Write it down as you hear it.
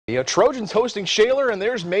The Trojans hosting Shaler, and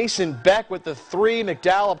there's Mason Beck with the three.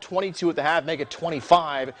 McDowell up 22 at the half, make it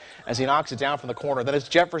 25 as he knocks it down from the corner. Then it's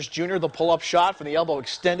Jeffers Jr., the pull-up shot from the elbow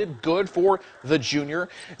extended, good for the junior.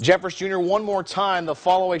 Jeffers Jr. one more time, the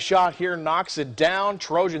follow-away shot here knocks it down.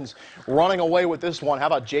 Trojans running away with this one. How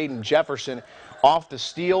about Jaden Jefferson off the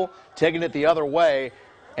steal, taking it the other way,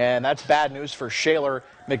 and that's bad news for Shaler.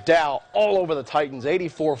 McDowell all over the Titans,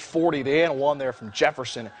 84-40, the and one there from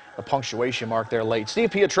Jefferson. The punctuation mark there late. Steve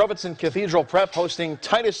Pietrovitz and Cathedral Prep hosting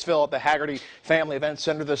Titusville at the Haggerty Family Event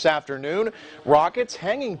Center this afternoon. Rockets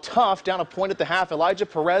hanging tough, down a point at the half. Elijah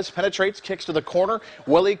Perez penetrates, kicks to the corner.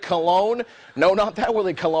 Willie Colon, no, not that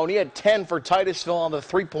Willie Colon. He had 10 for Titusville on the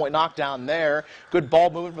three-point knockdown there. Good ball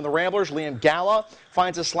movement from the Ramblers. Liam Galla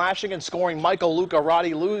finds a slashing and scoring. Michael Lucarati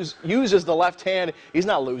uses the left hand. He's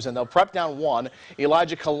not losing, though. Prep down one.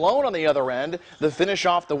 Elijah Colon on the other end. The finish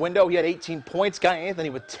off the window. He had 18 points. Guy Anthony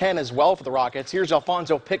with 10 as well for the Rockets. Here's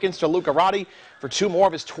Alfonso Pickens to Lucarati for two more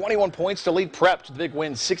of his 21 points to lead Prep to the big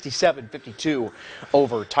win, 67-52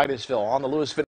 over Titusville. On the Lewis